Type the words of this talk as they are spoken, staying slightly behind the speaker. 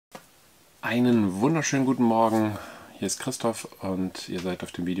Einen wunderschönen guten Morgen, hier ist Christoph und ihr seid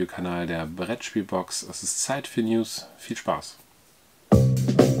auf dem Videokanal der Brettspielbox. Es ist Zeit für News, viel Spaß!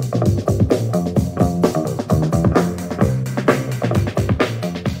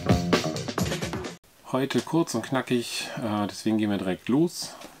 Heute kurz und knackig, deswegen gehen wir direkt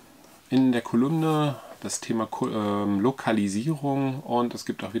los. In der Kolumne das Thema Lokalisierung und es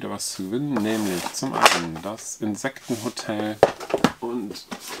gibt auch wieder was zu gewinnen, nämlich zum einen das Insektenhotel und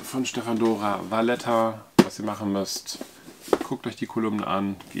von Stefan Dora Valletta. Was ihr machen müsst, guckt euch die Kolumne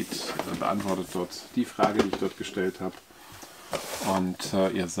an, beantwortet dort die Frage, die ich dort gestellt habe und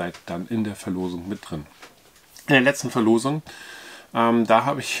ihr seid dann in der Verlosung mit drin. In der letzten Verlosung, da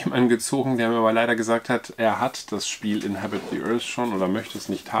habe ich jemanden gezogen, der mir aber leider gesagt hat, er hat das Spiel Inhabit the Earth schon oder möchte es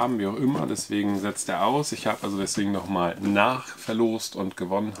nicht haben, wie auch immer, deswegen setzt er aus. Ich habe also deswegen nochmal nachverlost und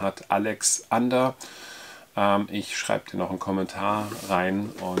gewonnen hat Alex Ander. Ich schreibe dir noch einen Kommentar rein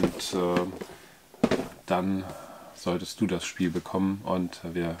und dann solltest du das Spiel bekommen und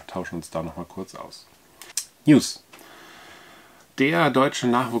wir tauschen uns da nochmal kurz aus. News. Der deutsche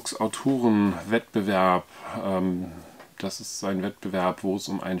Nachwuchsautorenwettbewerb, das ist ein Wettbewerb, wo es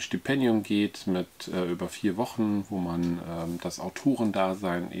um ein Stipendium geht mit über 4 Wochen, wo man das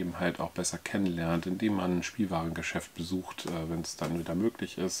Autorendasein eben halt auch besser kennenlernt, indem man ein Spielwarengeschäft besucht, wenn es dann wieder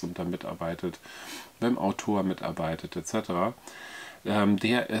möglich ist und dann mitarbeitet, beim Autor mitarbeitet etc.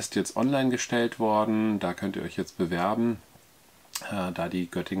 Der ist jetzt online gestellt worden, da könnt ihr euch jetzt bewerben, da die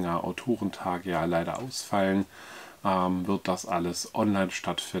Göttinger Autorentage ja leider ausfallen, wird das alles online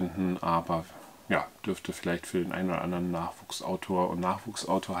stattfinden, aber ja, dürfte vielleicht für den einen oder anderen Nachwuchsautor, und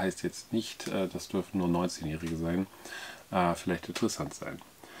Nachwuchsautor heißt jetzt nicht, das dürfen nur 19-Jährige sein, vielleicht interessant sein.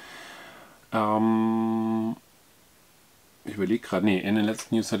 Ich überlege gerade, nee, in den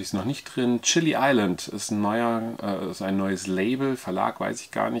letzten News hatte ich es noch nicht drin. Chili Island ist ein neues Label, Verlag weiß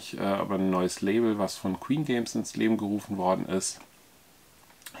ich gar nicht, aber ein neues Label, was von Queen Games ins Leben gerufen worden ist.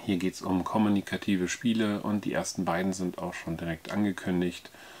 Hier geht es um kommunikative Spiele und die ersten beiden sind auch schon direkt angekündigt.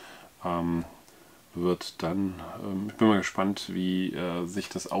 Wird dann, ich bin mal gespannt, wie sich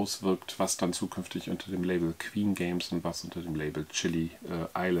das auswirkt, was dann zukünftig unter dem Label Queen Games und was unter dem Label Chili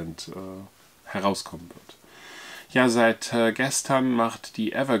Island herauskommen wird. Ja, seit gestern macht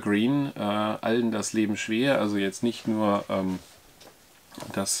die Evergreen allen das Leben schwer, also jetzt nicht nur,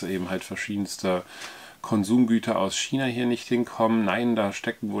 dass eben halt verschiedenste Konsumgüter aus China hier nicht hinkommen. Nein, da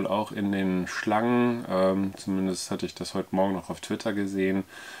stecken wohl auch in den Schlangen, zumindest hatte ich das heute Morgen noch auf Twitter gesehen,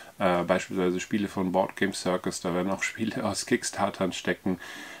 beispielsweise Spiele von Board Game Circus, da werden auch Spiele aus Kickstartern stecken.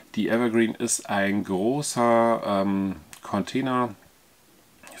 Die Evergreen ist ein großer ein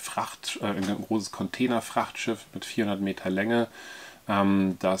großes Containerfrachtschiff mit 400 Meter Länge,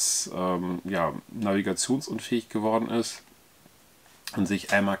 das ja, navigationsunfähig geworden ist und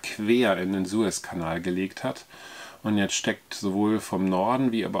sich einmal quer in den Suezkanal gelegt hat. Und jetzt steckt sowohl vom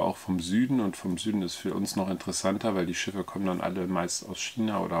Norden wie aber auch vom Süden, und vom Süden ist für uns noch interessanter, weil die Schiffe kommen dann alle meist aus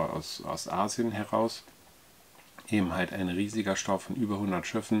China oder aus Asien heraus, eben halt ein riesiger Stau von über 100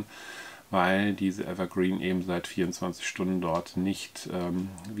 Schiffen, weil diese Evergreen eben seit 24 Stunden dort nicht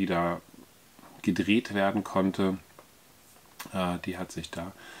wieder gedreht werden konnte. Die hat sich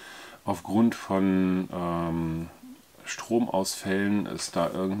da aufgrund von Stromausfällen ist da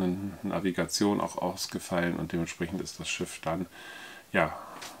irgendeine Navigation auch ausgefallen und dementsprechend ist das Schiff dann ja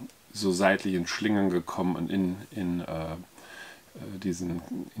so seitlich in Schlingern gekommen und in diesen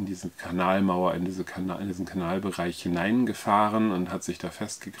Kanalmauer, in diesen Kanalbereich hineingefahren und hat sich da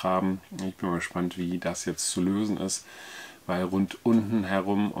festgegraben. Ich bin mal gespannt, wie das jetzt zu lösen ist, weil rund unten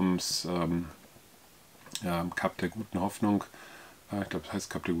herum ums Kap der Guten Hoffnung, ich glaube, das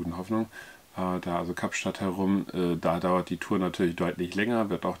heißt Kap der Guten Hoffnung, da also Kapstadt herum, da dauert die Tour natürlich deutlich länger,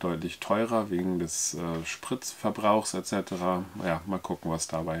 wird auch deutlich teurer wegen des Spritverbrauchs etc. Ja, mal gucken, was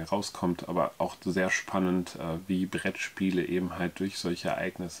dabei rauskommt, aber auch sehr spannend, wie Brettspiele eben halt durch solche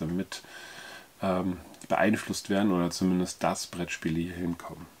Ereignisse mit beeinflusst werden oder zumindest dass Brettspiele hier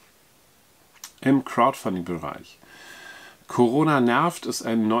hinkommen. Im Crowdfunding-Bereich. Corona nervt ist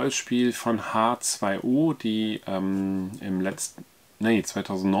ein neues Spiel von H2O, die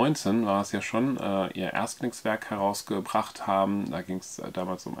 2019 war es ja schon, ihr Erstlingswerk herausgebracht haben. Da ging es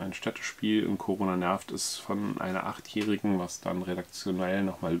damals um ein Städtespiel und Corona nervt ist von einer 8-Jährigen, was dann redaktionell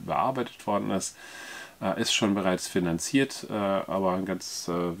nochmal überarbeitet worden ist. Ist schon bereits finanziert, aber ein ganz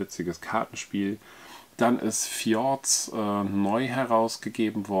witziges Kartenspiel. Dann ist Fjords neu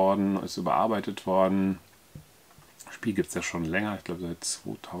herausgegeben worden, ist überarbeitet worden. Das Spiel gibt es ja schon länger, ich glaube seit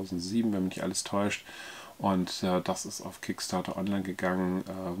 2007, wenn mich nicht alles täuscht. Und das ist auf Kickstarter online gegangen,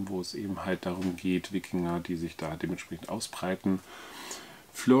 wo es eben halt darum geht, Wikinger, die sich da dementsprechend ausbreiten.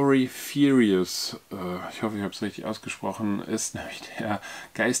 Floriferous, ich hoffe, ich habe es richtig ausgesprochen, ist nämlich der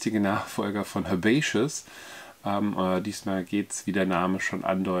geistige Nachfolger von Herbaceous. Diesmal geht es, wie der Name schon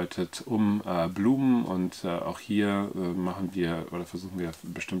andeutet, um Blumen und auch hier machen wir oder versuchen wir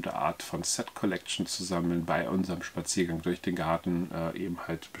eine bestimmte Art von Set Collection zu sammeln, bei unserem Spaziergang durch den Garten eben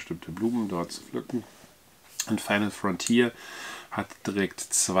halt bestimmte Blumen dort zu pflücken. Und Final Frontier hat direkt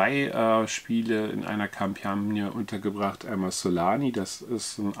zwei Spiele in einer Kampagne untergebracht. Einmal Solani, das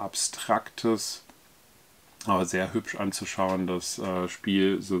ist ein abstraktes, aber sehr hübsch anzuschauendes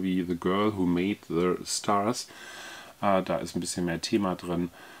Spiel, sowie The Girl Who Made the Stars. Da ist ein bisschen mehr Thema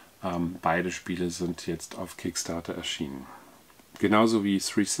drin. Beide Spiele sind jetzt auf Kickstarter erschienen. Genauso wie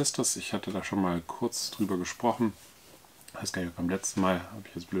Three Sisters, ich hatte da schon mal kurz drüber gesprochen. Ich weiß gar nicht, beim letzten Mal habe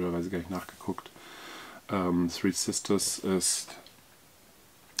ich jetzt blöderweise gar nicht nachgeguckt. Three Sisters ist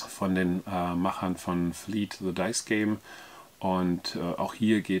von den Machern von Fleet the Dice Game und auch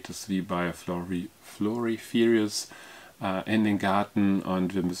hier geht es wie bei Floriferous in den Garten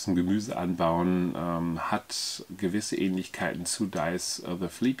und wir müssen Gemüse anbauen, hat gewisse Ähnlichkeiten zu Dice the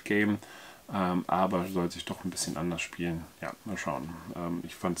Fleet Game, aber soll sich doch ein bisschen anders spielen. Ja, mal schauen.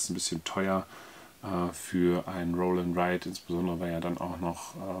 Ich fand es ein bisschen teuer für ein Roll and Ride, insbesondere weil ja dann auch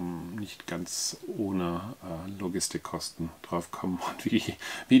noch nicht ganz ohne Logistikkosten draufkommen und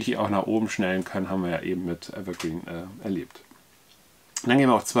wie die auch nach oben schnellen können, haben wir ja eben mit Evergreen erlebt. Dann gehen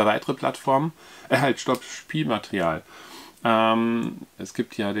wir auf zwei weitere Plattformen. Spielmaterial. Es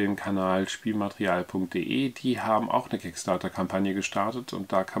gibt ja den Kanal Spielmaterial.de, die haben auch eine Kickstarter-Kampagne gestartet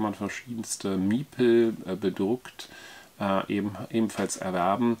und da kann man verschiedenste Miepel bedruckt ebenfalls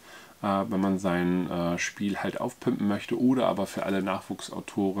erwerben, wenn man sein Spiel halt aufpimpen möchte oder aber für alle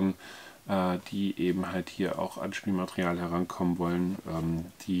Nachwuchsautoren, die eben halt hier auch an Spielmaterial herankommen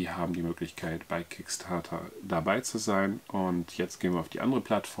wollen, die haben die Möglichkeit bei Kickstarter dabei zu sein. Und jetzt gehen wir auf die andere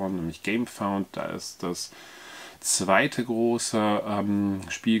Plattform, nämlich GameFound. Da ist das zweite große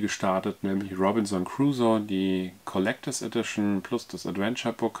Spiel gestartet, nämlich Robinson Crusoe, die Collectors Edition plus das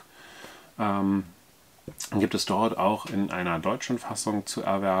Adventure Book. Gibt es dort auch in einer deutschen Fassung zu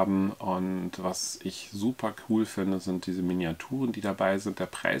erwerben und was ich super cool finde, sind diese Miniaturen, die dabei sind. Der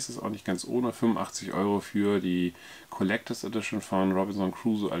Preis ist auch nicht ganz ohne, 85 € für die Collectors Edition von Robinson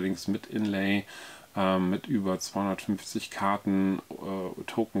Crusoe, allerdings mit Inlay, mit über 250 Karten,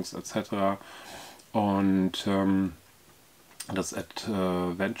 Tokens etc. Und das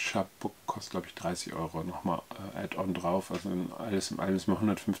Adventure Book kostet, glaube ich, 30 €. Nochmal Add-on drauf. Also alles mal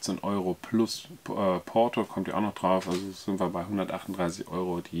 115 € plus Porto kommt ja auch noch drauf. Also sind wir bei 138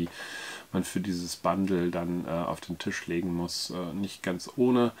 €, die man für dieses Bundle dann auf den Tisch legen muss. Nicht ganz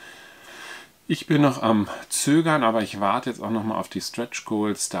ohne. Ich bin noch am Zögern, aber ich warte jetzt auch noch mal auf die Stretch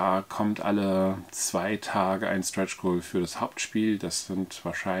Goals. Da kommt alle 2 Tage ein Stretch Goal für das Hauptspiel. Das sind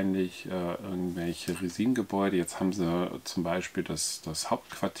wahrscheinlich irgendwelche Resin-Gebäude. Jetzt haben sie zum Beispiel das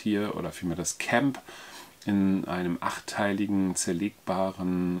Hauptquartier oder vielmehr das Camp in einem 8-teiligen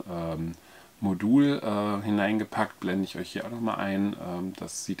zerlegbaren Modul hineingepackt. Blende ich euch hier auch noch mal ein.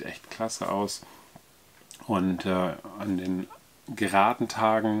 Das sieht echt klasse aus. Und an den geraden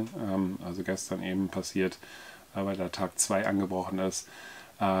Tagen, also gestern eben passiert, weil der Tag 2 angebrochen ist,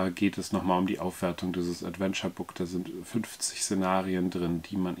 geht es nochmal um die Aufwertung dieses Adventure Book. Da sind 50 Szenarien drin,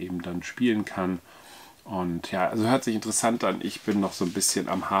 die man eben dann spielen kann. Und ja, also hört sich interessant an. Ich bin noch so ein bisschen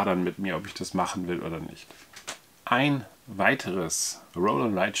am Hadern mit mir, ob ich das machen will oder nicht. Ein weiteres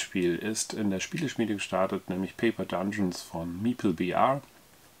Roll-and-Ride-Spiel ist in der Spieleschmiede gestartet, nämlich Paper Dungeons von Meeple BR.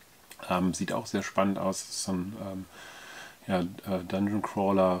 Sieht auch sehr spannend aus. Das ist so ein Dungeon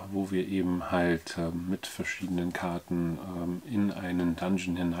Crawler, wo wir eben halt mit verschiedenen Karten in einen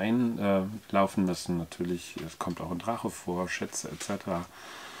Dungeon hineinlaufen müssen. Natürlich, es kommt auch ein Drache vor, Schätze etc.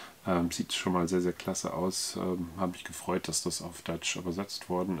 Sieht schon mal sehr, sehr klasse aus. Habe mich gefreut, dass das auf Deutsch übersetzt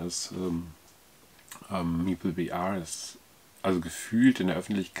worden ist. Meeple BR ist also gefühlt in der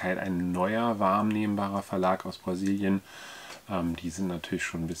Öffentlichkeit ein neuer, wahrnehmbarer Verlag aus Brasilien. Die sind natürlich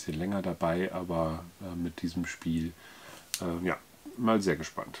schon ein bisschen länger dabei, aber mit diesem Spiel ja, mal sehr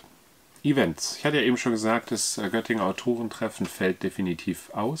gespannt. Events. Ich hatte ja eben schon gesagt, das Göttingen Autorentreffen fällt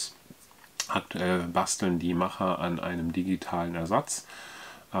definitiv aus. Aktuell basteln die Macher an einem digitalen Ersatz.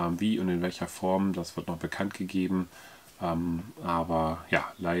 Wie und in welcher Form, das wird noch bekannt gegeben. Aber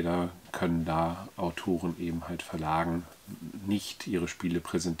ja, leider können da Autoren eben halt Verlagen nicht ihre Spiele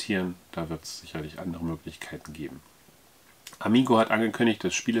präsentieren. Da wird es sicherlich andere Möglichkeiten geben. Amigo hat angekündigt,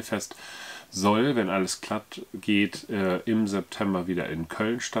 das Spielefest soll, wenn alles glatt geht, im September wieder in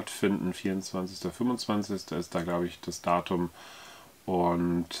Köln stattfinden. 24. 25. ist da, glaube ich, das Datum.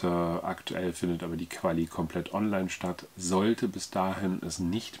 Und aktuell findet aber die Quali komplett online statt. Sollte bis dahin es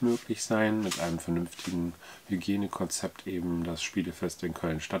nicht möglich sein, mit einem vernünftigen Hygienekonzept eben das Spielefest in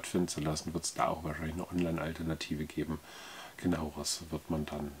Köln stattfinden zu lassen, wird es da auch wahrscheinlich eine Online-Alternative geben. Genaueres wird man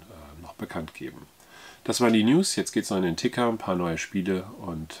dann noch bekannt geben. Das waren die News, jetzt geht es noch in den Ticker, ein paar neue Spiele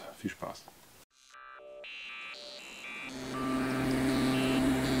und viel Spaß.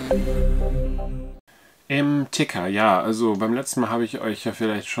 Im Ticker, ja, also beim letzten Mal habe ich euch ja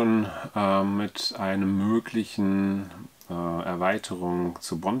vielleicht schon mit einem möglichen Erweiterung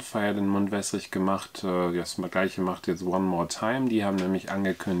zu Bonfire den Mund wässrig gemacht. Das gleiche macht jetzt One More Time. Die haben nämlich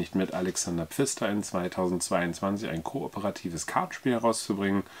angekündigt, mit Alexander Pfister in 2022 ein kooperatives Kartenspiel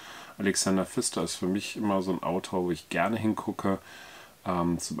herauszubringen. Alexander Pfister ist für mich immer so ein Autor, wo ich gerne hingucke.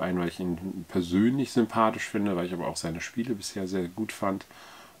 Zum einen, weil ich ihn persönlich sympathisch finde, weil ich aber auch seine Spiele bisher sehr gut fand.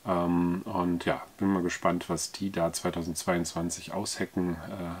 Und ja, bin mal gespannt, was die da 2022 aushacken.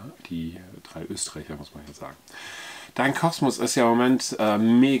 Die 3 Österreicher, muss man hier sagen. Dein Kosmos ist ja im Moment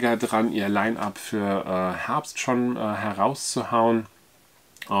mega dran, ihr Line-Up für Herbst schon herauszuhauen.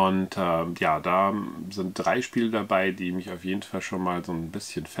 Und ja, da sind 3 Spiele dabei, die mich auf jeden Fall schon mal so ein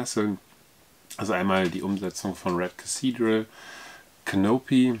bisschen fesseln. Also einmal die Umsetzung von Red Cathedral,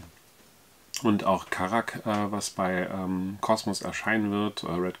 Canopy und auch Karak, was bei Kosmos erscheinen wird.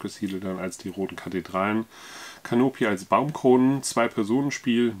 Red Cathedral dann als die roten Kathedralen. Canopy als Baumkronen,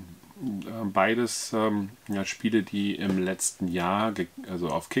 2-Personen-Spiel. Beides ja, Spiele, die im letzten Jahr, also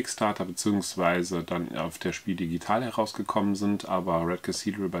auf Kickstarter bzw. dann auf der Spiel digital herausgekommen sind, aber Red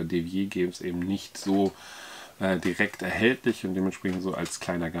Cathedral bei Devier Games eben nicht so direkt erhältlich und dementsprechend so als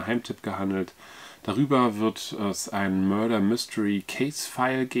kleiner Geheimtipp gehandelt. Darüber wird es ein Murder Mystery Case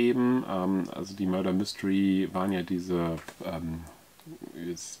File geben. Also die Murder Mystery waren ja diese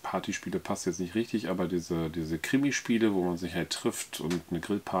jetzt Partyspiele, passt jetzt nicht richtig, aber diese Krimispiele, wo man sich halt trifft und eine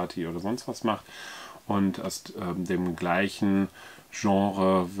Grillparty oder sonst was macht. Und aus dem gleichen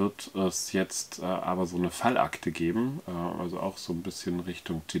Genre wird es jetzt aber so eine Fallakte geben, also auch so ein bisschen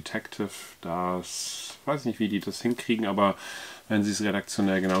Richtung Detective. Das weiß nicht, wie die das hinkriegen, aber wenn sie es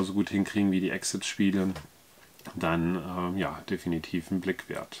redaktionell genauso gut hinkriegen wie die Exit-Spiele, dann ja, definitiv ein Blick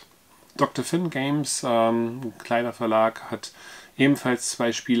wert. Dr. Finn Games, ein kleiner Verlag, hat ebenfalls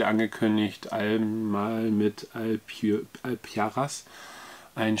 2 Spiele angekündigt. Einmal mit Alpiaras,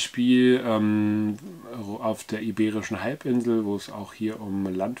 ein Spiel auf der Iberischen Halbinsel, wo es auch hier um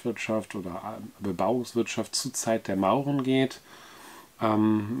Landwirtschaft oder Bebauungswirtschaft zur Zeit der Mauren geht.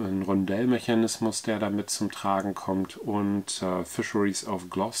 Ein Rondellmechanismus, der damit zum Tragen kommt. Und Fisheries of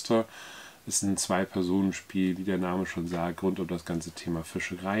Gloucester ist ein 2-Personen-Spiel, wie der Name schon sagt, rund um das ganze Thema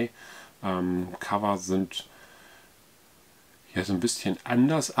Fischerei. Cover sind ja so ein bisschen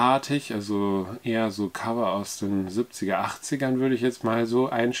andersartig, also eher so Cover aus den 70er, 80ern würde ich jetzt mal so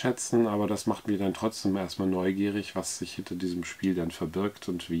einschätzen, aber das macht mich dann trotzdem erstmal neugierig, was sich hinter diesem Spiel dann verbirgt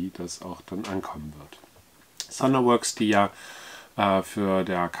und wie das auch dann ankommen wird. Thunderworks, die ja für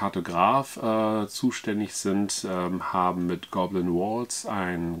der Kartograf zuständig sind, haben mit Goblin Walls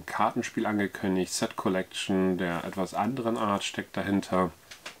ein Kartenspiel angekündigt. Set Collection der etwas anderen Art steckt dahinter.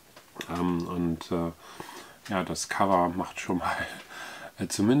 Ja, das Cover macht schon mal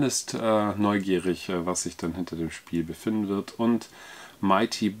zumindest neugierig, was sich dann hinter dem Spiel befinden wird. Und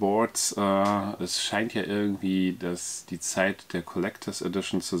Mighty Boards, es scheint ja irgendwie die Zeit der Collectors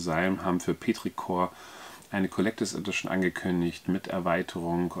Edition zu sein, haben für Petrichor eine Collectors Edition angekündigt mit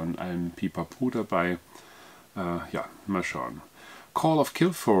Erweiterung und allem Pipapo dabei. Ja, mal schauen. Call of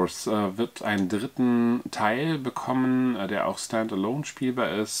Killforth wird einen 3. Teil bekommen, der auch standalone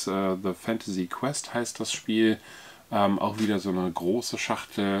spielbar ist. The Fantasy Quest heißt das Spiel. Auch wieder so eine große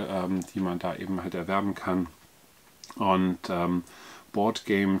Schachtel, die man da eben halt erwerben kann. Und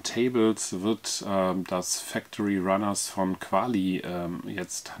Boardgame Tables wird das Factory Runners von Quali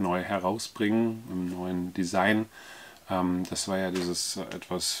jetzt neu herausbringen, im neuen Design. Das war ja dieses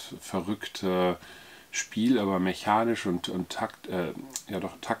etwas verrückte Spiel, aber mechanisch und ja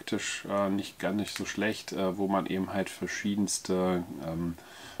doch taktisch gar nicht so schlecht, wo man eben halt verschiedenste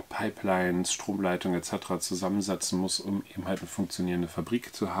Pipelines, Stromleitungen etc. zusammensetzen muss, um eben halt eine funktionierende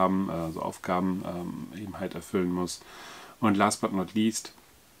Fabrik zu haben, also Aufgaben eben halt erfüllen muss. Und last but not least,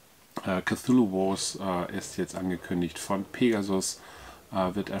 Cthulu Wars ist jetzt angekündigt von Pegasus,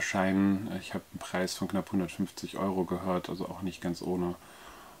 wird erscheinen. Ich habe einen Preis von knapp 150 € gehört, also auch nicht ganz ohne.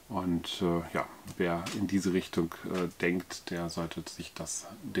 Und ja, wer in diese Richtung denkt, der sollte sich das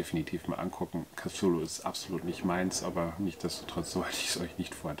definitiv mal angucken. Cthulhu ist absolut nicht meins, aber nichtsdestotrotz sollte ich es euch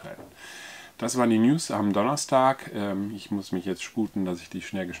nicht vorenthalten. Das waren die News am Donnerstag. Ich muss mich jetzt sputen, dass ich die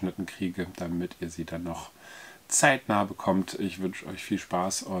schnell geschnitten kriege, damit ihr sie dann noch zeitnah bekommt. Ich wünsche euch viel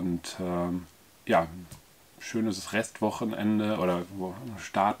Spaß und ja, schönes Restwochenende oder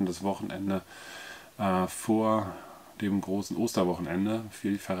startendes Wochenende vor dem großen Osterwochenende.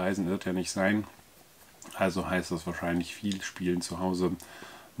 Viel verreisen wird ja nicht sein. Also heißt das wahrscheinlich viel Spielen zu Hause.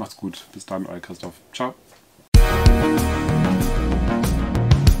 Macht's gut. Bis dann, euer Christoph. Ciao.